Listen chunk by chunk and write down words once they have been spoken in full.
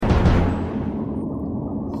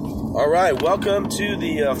All right, welcome to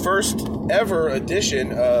the first ever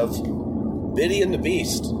edition of Biddy and the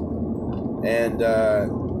Beast. And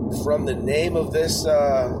from the name of this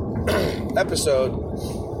episode,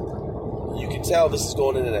 you can tell this is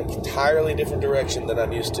going in an entirely different direction than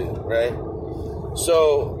I'm used to, right?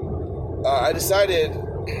 So I decided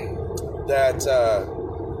that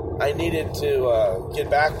I needed to get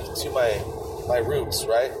back to my roots,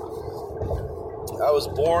 right? I was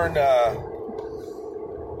born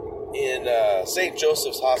in St.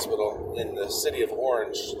 Joseph's Hospital in the city of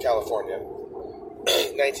Orange, California,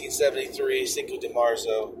 1973, Cinco de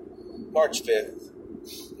Marzo, March 5th.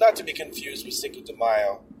 Not to be confused with Cinco de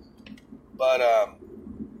Mayo, but,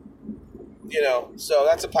 so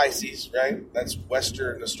that's a Pisces, right? That's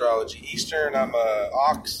Western astrology. Eastern, I'm a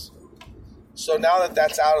Ox. So now that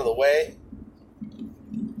that's out of the way,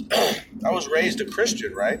 I was raised a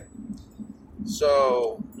Christian, right?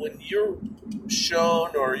 So when you're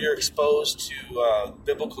shown or you're exposed to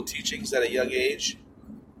biblical teachings at a young age,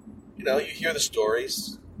 you hear the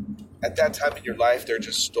stories. At that time in your life, they're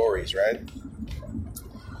just stories, right?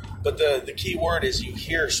 But the key word is you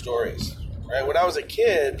hear stories, right? When I was a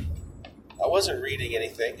kid, I wasn't reading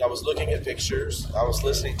anything. I was looking at pictures. I was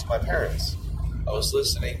listening to my parents. I was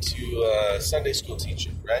listening to a Sunday school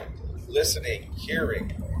teacher, right? Listening,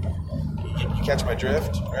 hearing. You catch my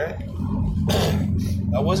drift, right?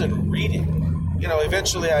 I wasn't reading.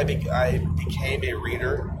 Eventually I became a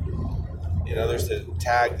reader. There's a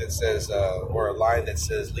tag that says, or a line that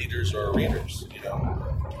says, leaders are readers.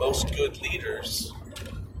 Most good leaders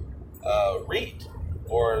read,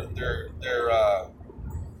 or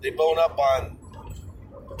they bone up on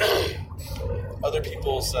other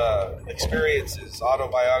people's experiences,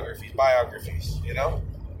 autobiographies, biographies.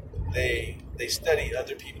 They study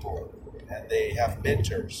other people and they have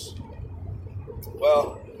mentors.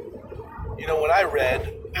 Well, when I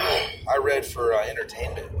read for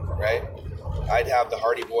entertainment, right? I'd have the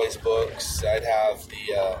Hardy Boys books. I'd have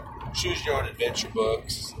the Choose Your Own Adventure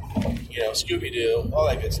books, Scooby-Doo, all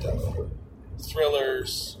that good stuff.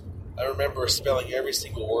 Thrillers. I remember spelling every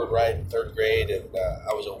single word right in third grade, and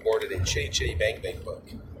I was awarded a Chitty Chitty Bang Bang book.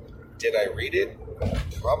 Did I read it?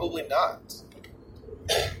 Probably not.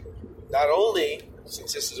 Not only,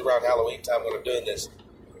 since this is around Halloween time when I'm doing this,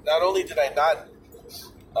 not only did I not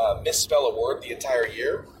misspell a word the entire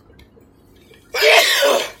year,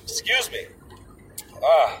 excuse me,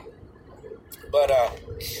 but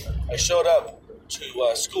I showed up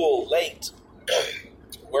to school late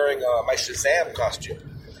wearing my Shazam costume.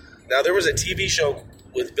 Now, there was a TV show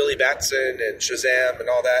with Billy Batson and Shazam and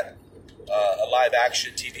all that, a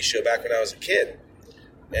live-action TV show back when I was a kid.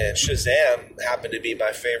 And Shazam happened to be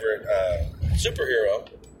my favorite superhero.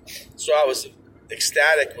 So I was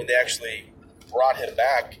ecstatic when they actually brought him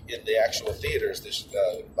back in the actual theaters this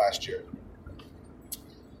last year.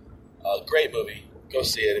 Great movie. Go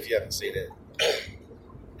see it if you haven't seen it.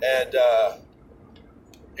 And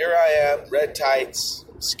here I am, red tights,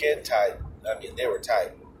 skin tight. I mean, they were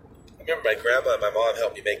tight. I remember my grandma and my mom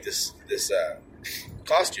helped me make this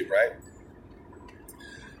costume, right?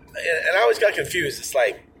 And I always got confused. It's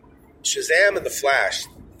like Shazam and the Flash,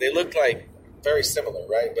 they looked like very similar,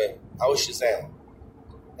 right? But I was Shazam.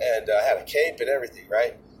 And I had a cape and everything,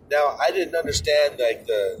 right? Now, I didn't understand like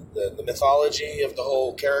the mythology of the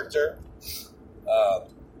whole character.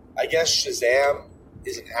 I guess Shazam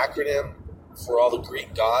is an acronym for all the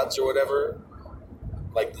Greek gods or whatever.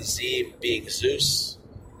 Like the Z being Zeus,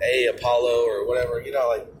 A, Apollo, or whatever.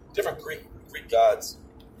 Like different Greek gods.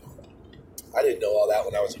 I didn't know all that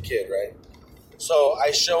when I was a kid, right? So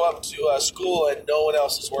I show up to school and no one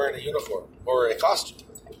else is wearing a uniform or a costume.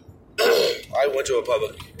 I went to a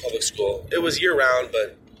public school. It was year-round,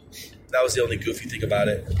 but that was the only goofy thing about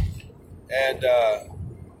it. And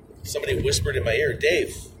somebody whispered in my ear,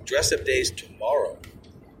 Dave, dress-up day's tomorrow.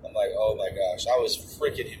 I'm like, oh my gosh. I was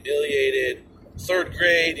freaking humiliated. Third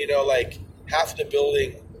grade, like half the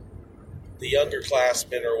building, the younger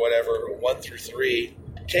classmen or whatever, 1 through 3,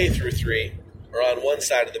 K through 3, are on one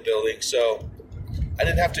side of the building. So I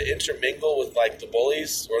didn't have to intermingle with like the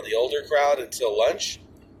bullies or the older crowd until lunch.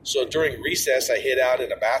 So during recess, I hid out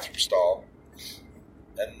in a bathroom stall.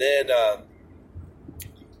 And then,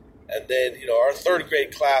 our third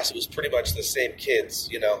grade class was pretty much the same kids,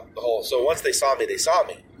 so once they saw me, they saw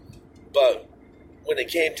me. But when it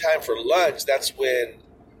came time for lunch, that's when,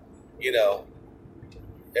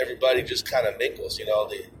 everybody just kind of mingles,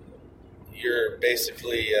 you're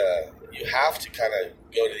basically, you have to kind of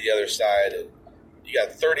go to the other side, and you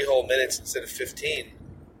got 30 whole minutes instead of 15.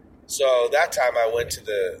 So that time I went to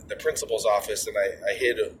the principal's office and I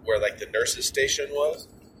hid where like the nurse's station was.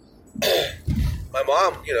 my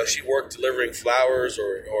mom, she worked delivering flowers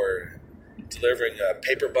or delivering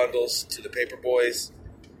paper bundles to the paper boys.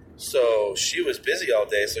 So she was busy all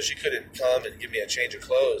day, so she couldn't come and give me a change of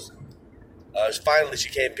clothes. Finally, she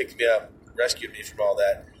came, picked me up, rescued me from all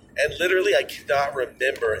that. And literally, I cannot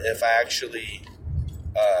remember if I actually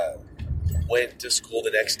went to school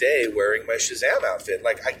the next day wearing my Shazam outfit.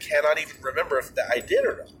 Like, I cannot even remember if I did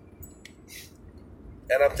or not.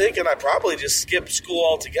 And I'm thinking I probably just skipped school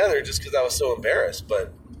altogether just because I was so embarrassed.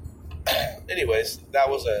 But anyways, that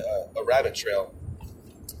was a rabbit trail.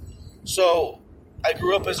 So I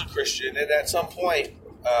grew up as a Christian, and at some point,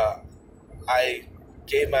 I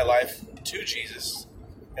gave my life to Jesus.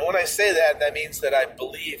 And when I say that, that means that I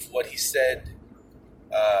believe what he said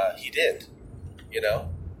he did.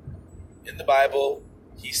 In the Bible,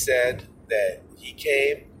 he said that he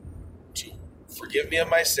came to forgive me of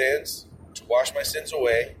my sins, to wash my sins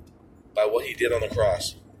away by what he did on the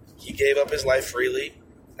cross. He gave up his life freely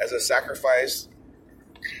as a sacrifice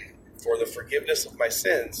for the forgiveness of my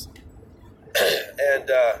sins. And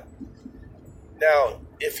now,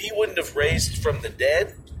 if he wouldn't have raised from the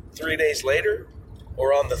dead 3 days later,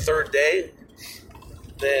 or on the third day,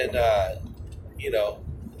 then,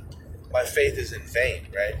 my faith is in vain,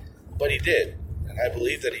 right? But he did, and I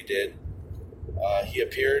believe that he did. He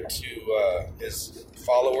appeared to his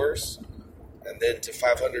followers, and then to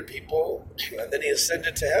 500 people, and then he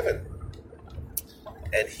ascended to heaven.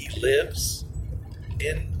 And he lives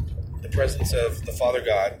in the presence of the Father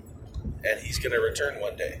God, and he's going to return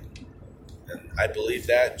one day. And I believe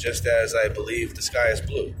that just as I believe the sky is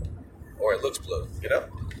blue, or it looks blue,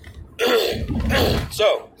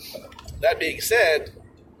 So, that being said,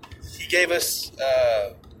 he gave us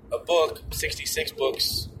a book, 66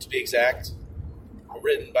 books to be exact,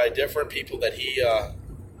 written by different people that he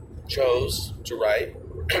chose to write,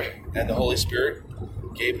 and the Holy Spirit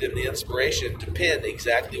gave them the inspiration to pen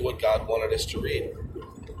exactly what God wanted us to read.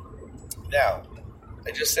 Now,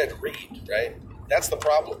 I just said read, right? That's the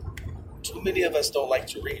problem. Too many of us don't like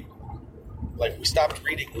to read. Like, we stopped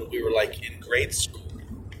reading when we were, in grade school.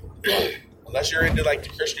 Unless you're into, the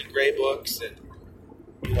Christian Grey books and,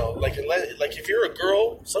 if you're a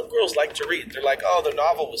girl, some girls like to read. They're like, oh, the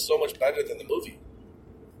novel was so much better than the movie.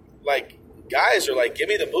 Guys are like, give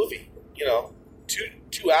me the movie.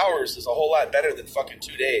 2 hours is a whole lot better than fucking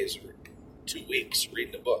 2 days or 2 weeks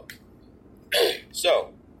reading a book.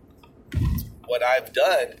 So, what I've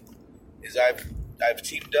done is I've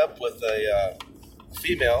teamed up with a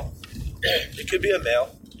female. It could be a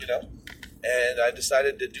male, and I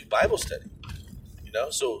decided to do Bible study.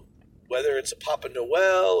 So whether it's a Papa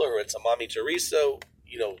Noel or it's a Mommy Teresa,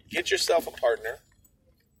 get yourself a partner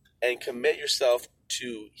and commit yourself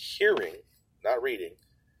to hearing, not reading,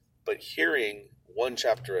 but hearing one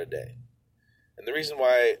chapter a day. And the reason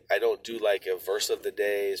why I don't do a verse of the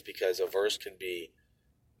day is because a verse can be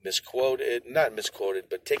not misquoted,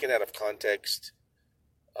 but taken out of context.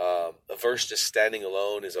 A verse just standing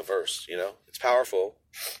alone is a verse, It's powerful,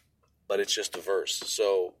 but it's just a verse.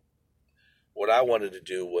 So what I wanted to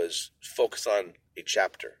do was focus on a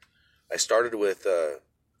chapter. I started with 1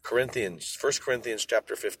 Corinthians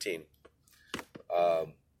chapter 15.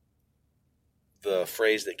 The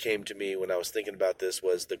phrase that came to me when I was thinking about this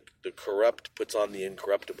was the corrupt puts on the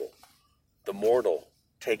incorruptible. The mortal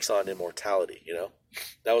takes on immortality,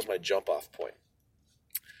 That was my jump off point.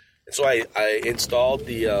 And so I installed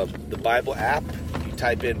the Bible app. You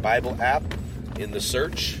type in Bible app in the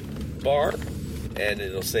search bar, and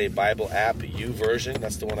it'll say Bible app YouVersion.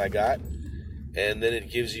 That's the one I got. And then it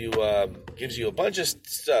gives you a bunch of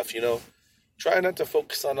stuff. Try not to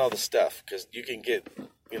focus on all the stuff, because you can get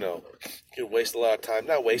you can waste a lot of time.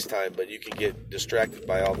 Not waste time, but you can get distracted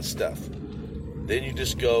by all the stuff. Then you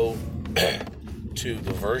just go to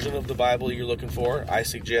the version of the Bible you're looking for. I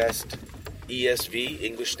suggest ESV,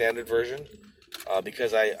 English Standard Version,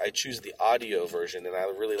 because I choose the audio version, and I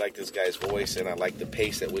really like this guy's voice, and I like the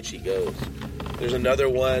pace at which he goes. There's another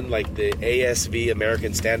one, like the ASV,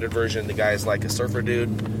 American Standard Version. The guy's like a surfer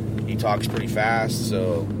dude. He talks pretty fast,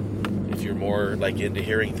 so if you're more into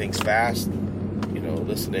hearing things fast,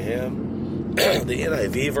 listen to him. The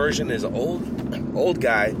NIV version is an old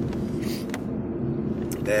guy,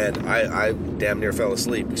 and I damn near fell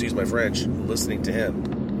asleep, excuse my French, listening to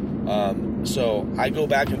him. So I go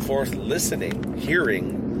back and forth listening,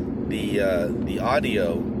 hearing the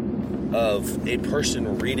audio of a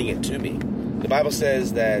person reading it to me. The Bible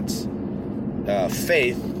says that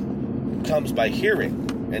faith comes by hearing,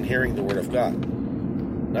 and hearing the Word of God,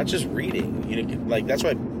 not just reading. That's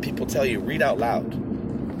why people tell you read out loud.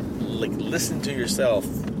 Listen to yourself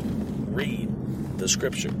read the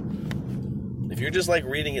Scripture. If you're just like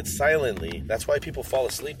reading it silently, that's why people fall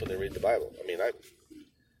asleep when they read the Bible. I mean,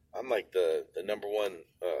 I'm like the number one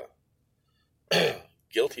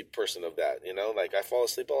guilty person of that, like I fall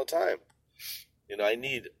asleep all the time.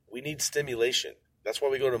 We need stimulation. That's why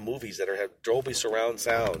we go to movies that have Dolby surround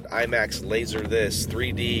sound, IMAX, laser this,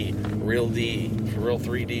 3D, real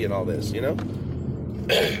 3D and all this,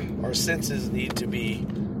 Our senses need to be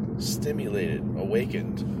stimulated,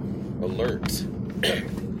 awakened, alert.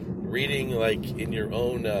 Reading like in your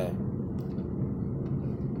own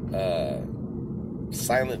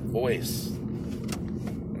silent voice.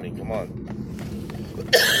 I mean, come on.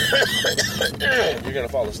 You're going to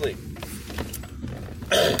fall asleep.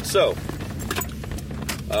 So,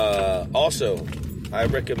 also, I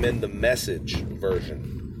recommend the Message version.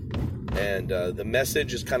 And the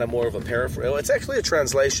Message is kind of more of a paraphrase. Well, it's actually a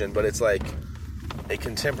translation, but it's like a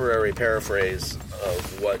contemporary paraphrase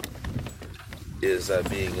of what is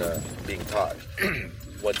being taught.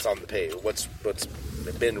 What's on the page, what's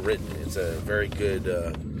been written. It's a very good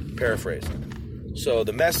paraphrase. So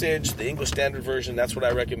the Message, the English Standard Version, that's what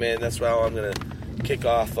I recommend. That's how I'm going to kick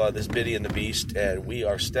off this Biddy and the Beast. And we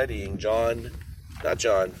are studying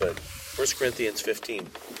but 1 Corinthians 15.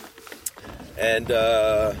 And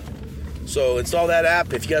so install that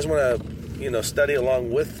app. If you guys want to, study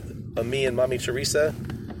along with me and Mommy Teresa,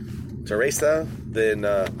 then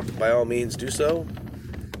by all means do so.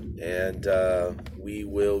 And we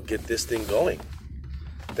will get this thing going.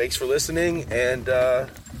 Thanks for listening, and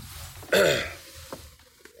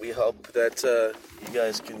we hope that you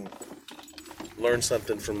guys can learn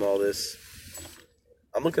something from all this.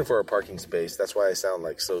 I'm looking for a parking space. That's why I sound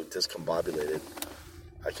like so discombobulated.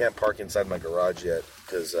 I can't park inside my garage yet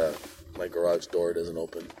because my garage door doesn't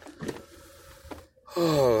open.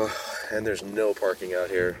 Oh, and there's no parking out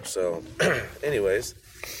here. So, anyways,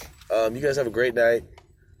 you guys have a great night.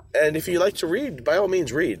 And if you like to read, by all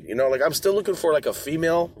means read. I'm still looking for like a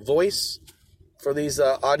female voice for these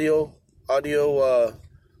audio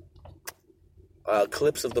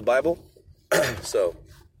clips of the Bible. So,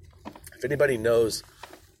 if anybody knows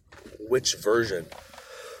which version,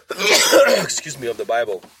 of the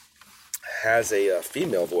Bible has a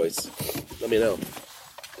female voice, let me know.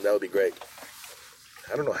 That would be great.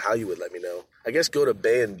 I don't know how you would let me know. I guess go to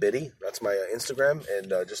Bay and Biddy. That's my Instagram,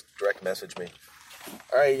 and just direct message me.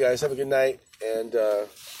 All right, you guys, have a good night, and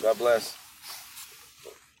God bless.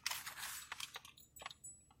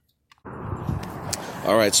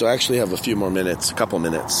 All right, so I actually have a couple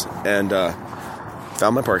minutes, and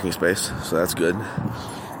found my parking space, so that's good.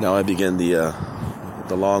 Now I begin the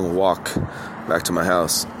long walk back to my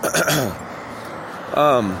house.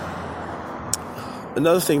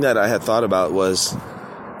 Another thing that I had thought about was,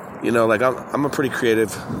 I'm a pretty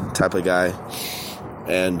creative type of guy,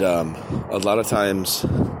 and a lot of times,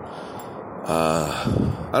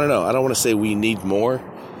 I don't know, I don't want to say we need more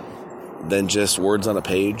than just words on a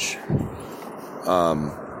page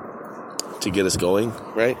to get us going,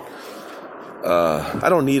 right? I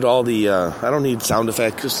don't need I don't need sound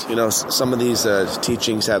effects. Some of these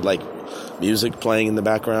teachings had like music playing in the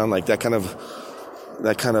background, like that kind of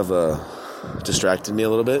distracted me a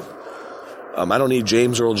little bit. I don't need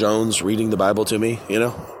James Earl Jones reading the Bible to me,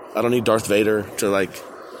 I don't need Darth Vader to like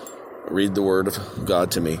read the word of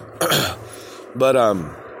God to me. But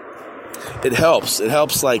it helps. It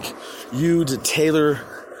helps like you to tailor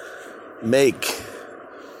make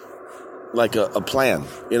like a plan,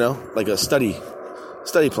 like a study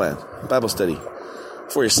plan, Bible study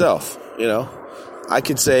for yourself. I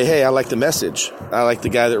could say, hey, I like the Message. I like the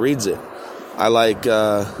guy that reads it. I like,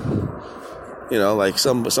 like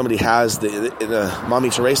somebody has Mommy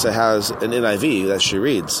Teresa has an NIV that she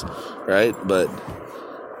reads, right? But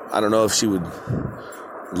I don't know if she would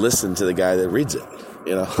listen to the guy that reads it,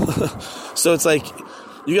 So it's like,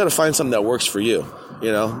 you got to find something that works for you.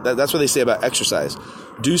 That's what they say about exercise.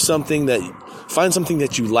 Find something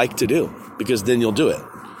that you like to do, because then you'll do it.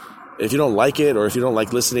 If you don't like it, or if you don't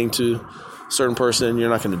like listening to a certain person, you're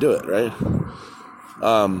not going to do it, right?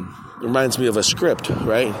 It reminds me of a script,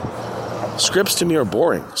 right? Scripts to me are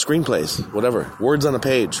boring. Screenplays, whatever. Words on a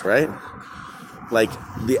page, right? Like,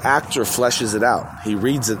 the actor fleshes it out. He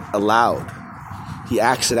reads it aloud. He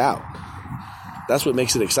acts it out. That's what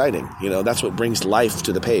makes it exciting. That's what brings life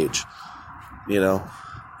to the page.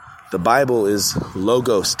 The Bible is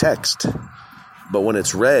logos, text. But when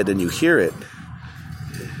it's read and you hear it,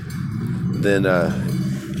 then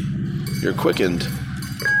you're quickened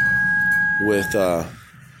with a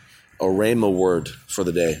rhema word for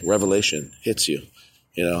the day. Revelation hits you,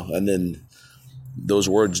 and then those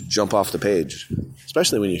words jump off the page,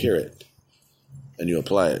 especially when you hear it and you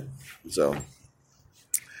apply it. So